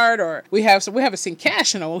credit card, or we haven't seen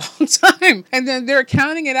cash in a long time. And then they're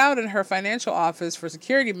counting it out in her financial office for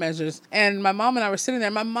security measures. And my mom and I were sitting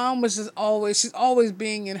there. My mom was she's always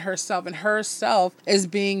being in herself, and herself is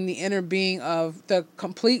being the inner being of the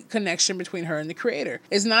complete connection between her and the Creator.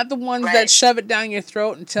 It's not the ones that shove it down your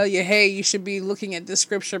throat and tell you, hey, you should be looking at this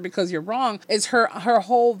scripture because you're wrong. It's her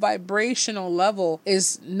whole vibrational level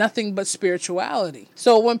is nothing but spirituality.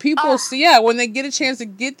 So when people when they get a chance to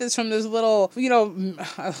get this from this little, you know,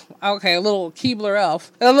 a little Keebler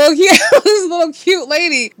elf, this little cute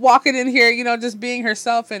lady walking in here, you know, just being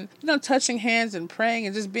herself and, you know, touching hands and praying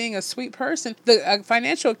and just being a sweet person. The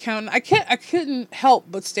financial accountant, I couldn't help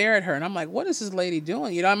but stare at her, and I'm like, what is this lady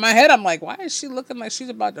doing? You know, in my head, I'm like, why is she looking like she's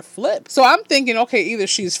about to flip? So I'm thinking, okay, either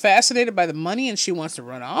she's fascinated by the money and she wants to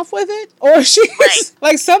run off with it, or she's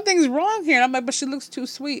like, something's wrong here. And I'm like, but she looks too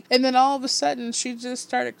sweet. And then all of a sudden, she just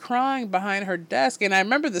started crying behind her desk. And I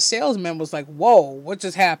remember the salesman was like, whoa, what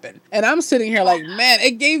just happened? And I'm sitting here like, man,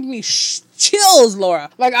 it gave me chills, Laura.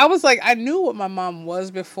 Like, I was like, I knew what my mom was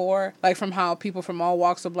before, like from how people from all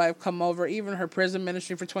walks of life come over, even her prison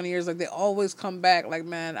ministry for 20 years, like they always come back like,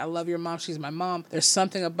 man, I love your mom. She's my mom. There's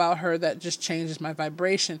something about her that just changes my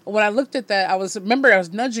vibration. When I looked at that, I was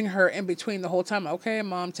nudging her in between the whole time. Okay,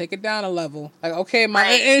 mom, take it down a level. Like, okay, mom.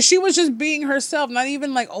 And she was just being herself, not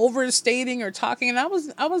even like overstating or talking. And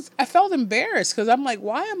I felt embarrassed because I'm like,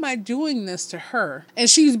 why am I doing this to her? And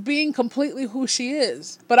she's being completely who she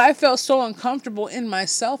is. But I felt so uncomfortable in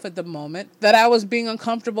myself at the moment that I was being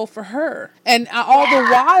uncomfortable for her. And all the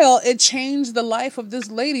while, it changed the life of this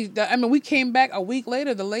lady. I mean, we came back a week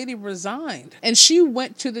later, the lady resigned. And she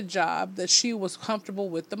went to the job that she was comfortable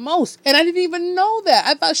with the most. And I didn't even know that.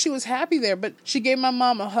 I thought she was happy there, but she gave my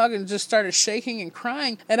mom a hug and just started shaking and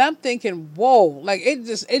crying. And I'm thinking, whoa, like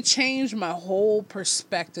it changed my whole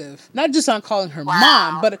perspective. Not just on calling her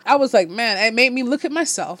mom, but I was like, man, it made me look at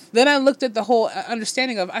myself. Then I looked at the whole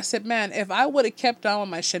understanding of, I said, man, if I would have kept on with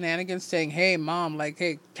my shenanigans saying, hey, mom, like,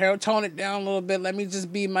 hey, tone it down a little bit. Let me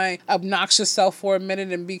just be my obnoxious self for a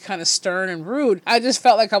minute and be kind of stern and rude. I just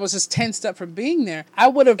felt like I was just tensed up from being there. I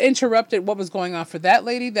would have interrupted what was going on for that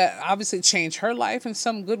lady that obviously changed her life in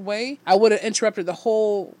some good way. I would have interrupted the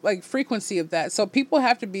whole like frequency of that. So people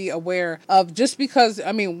have to be aware of, just because,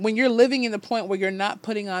 I mean, when you're living in the point where you're not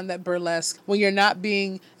putting on that burlesque, when you're not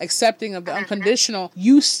being accepting of the unconditional,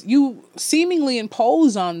 you seemingly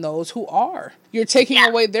impose on those who are. You're taking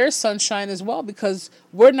away their sunshine as well, because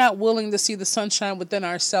we're not willing to see the sunshine within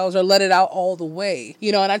ourselves or let it out all the way.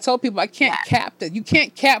 You know, and I told people I can't cap that. You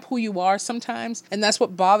can't cap who you are sometimes. And that's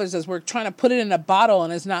what bothers us. We're trying to put it in a bottle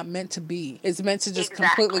and it's not meant to be. It's meant to just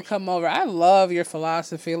completely come over. I love your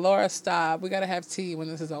philosophy. Laura, stop. We got to have tea when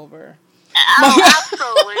this is over. Oh,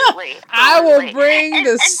 absolutely. I will bring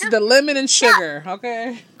the lemon and sugar,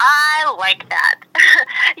 okay? I like that.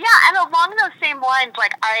 And along those same lines,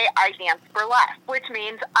 like I dance burlesque, which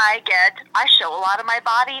means I show a lot of my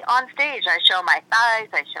body on stage. I show my thighs,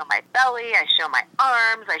 I show my belly, I show my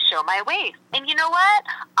arms, I show my waist. And you know what?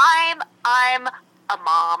 I'm a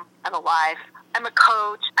mom, I'm a wife, I'm a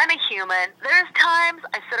coach, I'm a human. There's times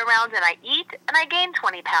I sit around and I eat and I gain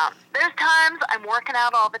 20 pounds. There's times I'm working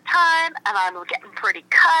out all the time and I'm getting pretty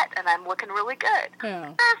cut and I'm looking really good.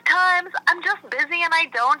 Yeah. There's times I'm just busy and I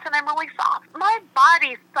don't and I'm really soft. My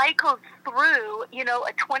body cycles through,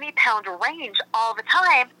 a 20-pound range all the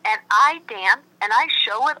time, and I dance and I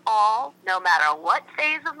show it all no matter what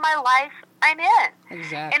phase of my life I'm in.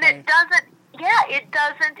 Exactly. And it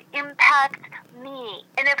doesn't impact me.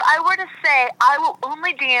 And if I were to say I will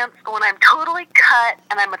only dance when I'm totally cut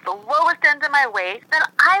and I'm at the lowest end of my waist, then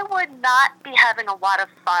I would not be having a lot of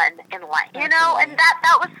fun in life. You know, and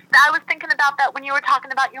I was thinking about that when you were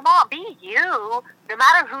talking about your mom. Be you, no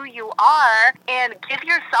matter who you are, and give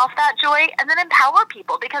yourself that joy and then empower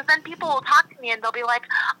people, because then people will talk to me and they'll be like,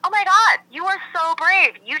 oh my God, you are so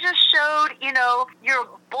brave. You just showed, your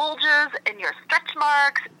bulges and your stretch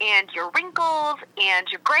marks and your wrinkles and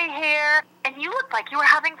your gray hair, and you looked like you were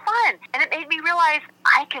having fun. And it made me realize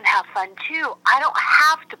I can have fun too. I don't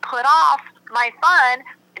have to put off my fun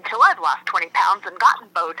until I've lost 20 pounds and gotten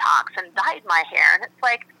Botox and dyed my hair. And it's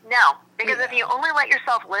like, no, because if you only let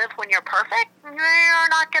yourself live when you're perfect, you're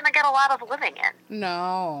not going to get a lot of living in.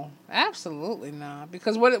 No. Absolutely not.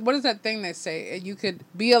 Because what is that thing they say? You could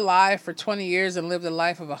be alive for 20 years and live the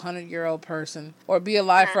life of a 100-year-old person, or be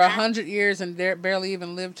alive for 100 years and barely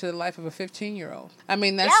even live to the life of a 15-year-old. I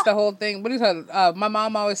mean, that's the whole thing. What do you call it? My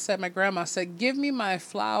mom always said, my grandma said, "Give me my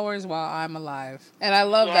flowers while I'm alive," and I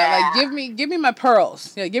love that. Like, give me my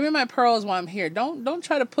pearls. Yeah, give me my pearls while I'm here. Don't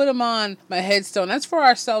try to put them on my headstone. That's for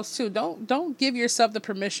ourselves too. Don't give yourself the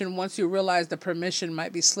permission once you realize the permission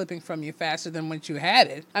might be slipping from you faster than once you had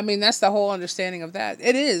it. I mean, that's the whole understanding of that.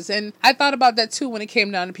 It is. And I thought about that too when it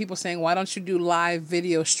came down to people saying, why don't you do live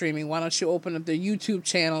video streaming? Why don't you open up their YouTube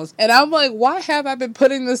channels? And I'm like, why have I been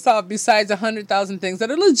putting this off besides 100,000 things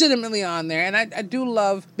that are legitimately on there? And I do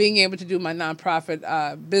love being able to do my nonprofit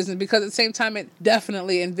business, because at the same time, it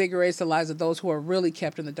definitely invigorates the lives of those who are really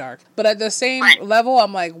kept in the dark. But at the same level,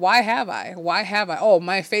 I'm like, why have I? Oh,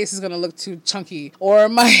 my face is going to look too chunky, or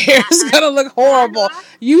my hair is going to look horrible.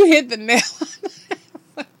 You hit the nail on the head.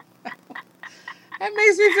 It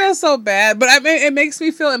makes me feel so bad, but I mean, it makes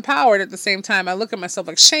me feel empowered at the same time. I look at myself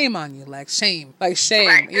like, shame on you, Lex, shame.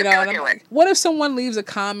 Right, you know, and I'm like, what if someone leaves a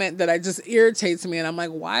comment that just irritates me, and I'm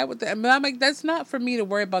like, why would that? I mean, I'm like, that's not for me to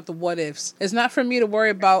worry about the what ifs. It's not for me to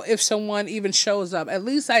worry about if someone even shows up. At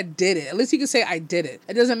least I did it. At least you can say I did it.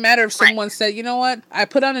 It doesn't matter if someone said, you know what, I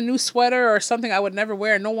put on a new sweater or something I would never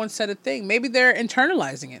wear, and no one said a thing. Maybe they're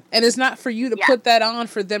internalizing it. And it's not for you to put that on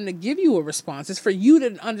for them to give you a response. It's for you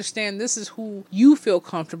to understand this is who you feel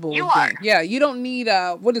comfortable with being. Yeah, you don't need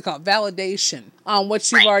what do you call it? Validation on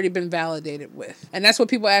what you've already been validated with. And that's what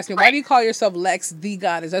people ask me, why do you call yourself Lex the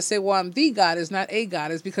Goddess? I say, well, I'm the Goddess, not a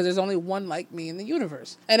goddess, because there's only one like me in the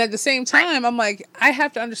universe. And at the same time, I'm like, I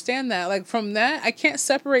have to understand that. Like, from that, I can't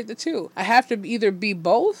separate the two. I have to either be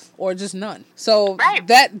both or just none. So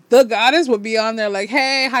that the Goddess would be on there like,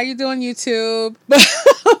 hey, how you doing, YouTube?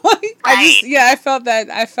 I felt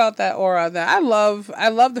that aura of that. I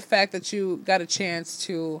love the fact that you got a chance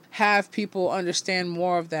to have people understand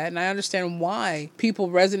more of that, and I understand why people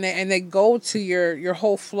resonate and they go to your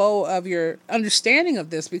whole flow of your understanding of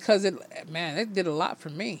this, because it did a lot for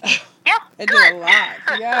me. Yeah, it did a lot.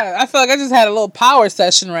 Yeah, I feel like I just had a little power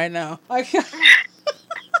session right now. Like,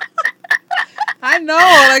 I know,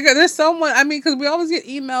 like, there's someone, I mean, because we always get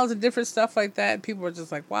emails and different stuff like that, and people are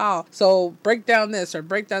just like, wow, so break down this, or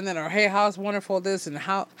break down that, or hey, how's wonderful this, and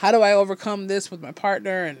how do I overcome this with my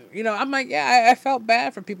partner, and, you know, I'm like, yeah, I felt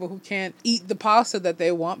bad for people who can't eat the pasta that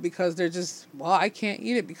they want, because they're just, well, I can't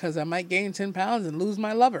eat it because I might gain 10 pounds and lose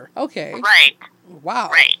my lover. Okay. Right. Wow.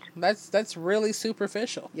 Right. That's really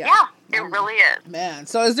superficial. Yeah, it really is. Man,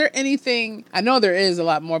 so is there anything, I know there is a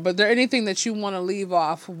lot more, but is there anything that you want to leave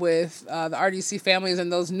off with the RDC families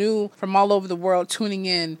and those new from all over the world tuning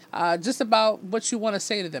in, just about what you want to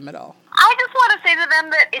say to them at all? I just want to say to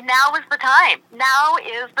them that now is the time. Now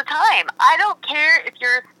is the time. I don't care if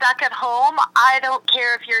you're stuck at home. I don't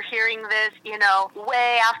care if you're hearing this, you know,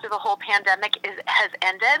 way after the whole pandemic has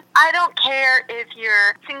ended. I don't care if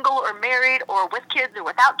you're single or married or with kids or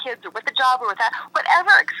without kids or with a job or without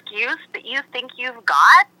whatever excuse that you think you've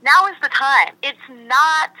got. Now is the time. It's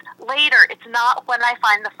not later. It's not when I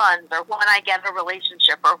find the funds or when I get a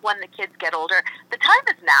relationship or when the kids get older. The time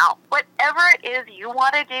is now. Whatever it is you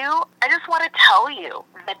want to do, I just want to tell you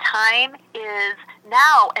the time is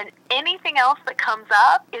now, and anything else that comes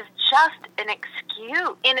up is just an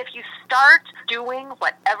excuse. And if you start doing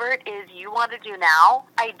whatever it is you want to do now,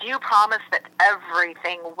 I do promise that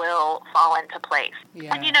everything will fall into place.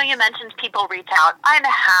 Yeah. And, you know, you mentioned people reach out. I'm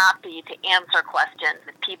happy to answer questions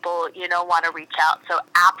if people, you know, want to reach out. So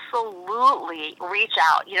absolutely reach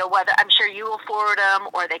out. You know, whether I'm sure you will forward them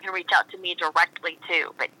or they can reach out to me directly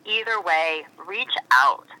too. But either way, reach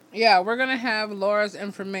out. Yeah, we're going to have Laura's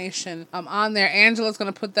information on there. Angela's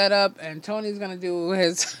going to put that up, and Tony's going to do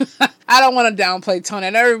his... I don't want to downplay Tony. I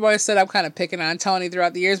know everybody said I'm kind of picking on Tony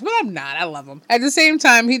throughout the years, but I'm not. I love him. At the same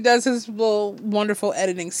time, he does his little wonderful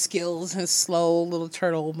editing skills, his slow little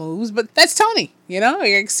turtle moves, but that's Tony. You know,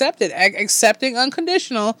 he accepted. Accepting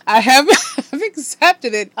unconditional. I have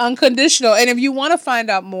accepted it unconditional. And if you want to find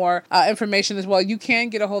out more information as well, you can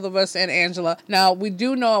get a hold of us and Angela. Now, we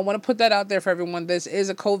do know, I want to put that out there for everyone, this is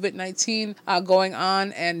a COVID-19 going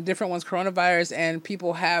on, and different ones, coronavirus, and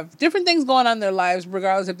people have different things going on in their lives,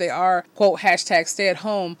 regardless if they are, quote, hashtag stay at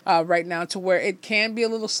home right now, to where it can be a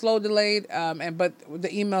little slow delayed, but the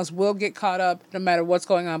emails will get caught up no matter what's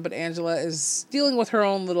going on. But Angela is dealing with her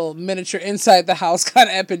own little miniature inside the house kind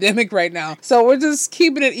of epidemic right now. So we're just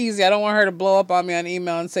keeping it easy. I don't want her to blow up on me on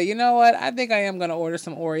email and say, you know what, I think I am going to order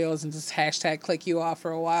some Oreos and just hashtag click you off for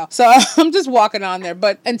a while. So I'm just walking on there.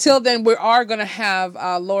 But until then, we are going to have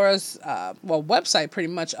Laura's website pretty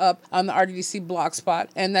much up on the RDDC Blogspot.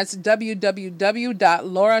 And that's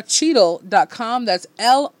www.lauracheadle.com. That's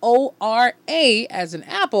LORA as in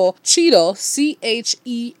Apple, Cheadle,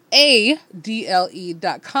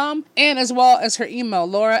 CHEADLE.com, and as well as her email,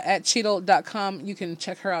 laura@cheadle.com. You can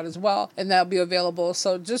check her out as well, and that'll be available.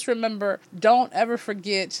 So just remember, don't ever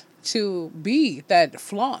forget to be that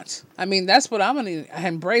flaunt. I mean, that's what I'm going to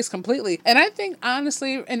embrace completely. And I think,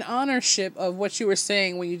 honestly, in honorship of what you were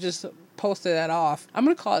saying when you just posted that off, I'm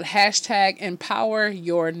going to call it hashtag Empower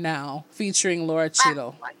Your Now, featuring Laura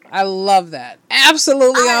Cheadle. I love that.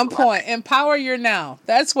 Absolutely on point. Empower your now.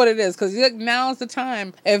 That's what it is. Because now is the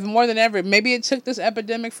time, if more than ever. Maybe it took this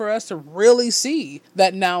epidemic for us to really see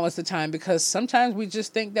that now is the time. Because sometimes we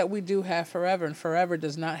just think that we do have forever, and forever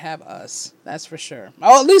does not have us. That's for sure.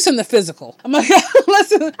 Oh, at least in the physical. I'm like,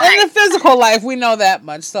 listen, in the physical life, we know that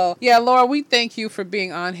much. So, yeah, Laura, we thank you for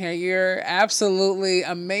being on here. You're absolutely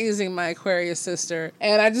amazing, my Aquarius sister.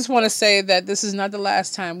 And I just want to say that this is not the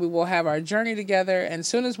last time we will have our journey together. And as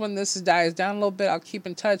soon as when this dies down a little bit, I'll keep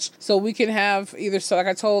in touch so we can have either, so like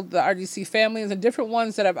I told the RDC families and different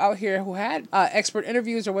ones that are out here who had expert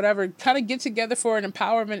interviews or whatever, kind of get together for an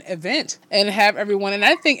empowerment event and have everyone. And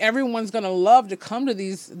I think everyone's going to love to come to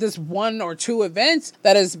this one or two events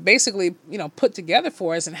that is basically, put together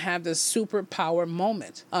for us and have this superpower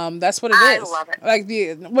moment. That's what it is. I love it. Like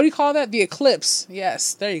what do you call that? The eclipse.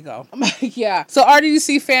 Yes, there you go. Yeah. So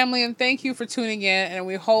RDC family, and thank you for tuning in. And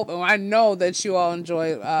we hope, and I know that you all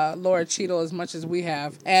enjoy Laura Cheadle as much as we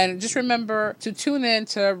have. And just remember to tune in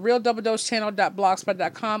to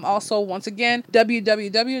realdoubledosechannel.blogspot.com. Also, once again,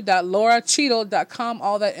 www.lauracheadle.com.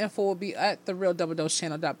 All that info will be at the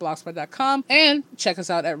realdoubledosechannel.blogspot.com. And check us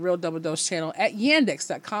out at Real Double Dose Channel at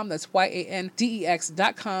yandex.com. That's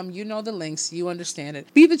YANDEX.com. You know the links. You understand it.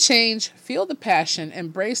 Be the change. Feel the passion.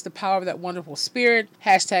 Embrace the power of that wonderful spirit.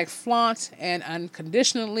 Hashtag flaunt and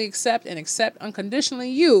unconditionally accept and accept unconditionally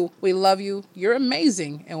you. We love you. You're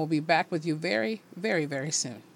amazing. And we'll be back with you very, very, very soon.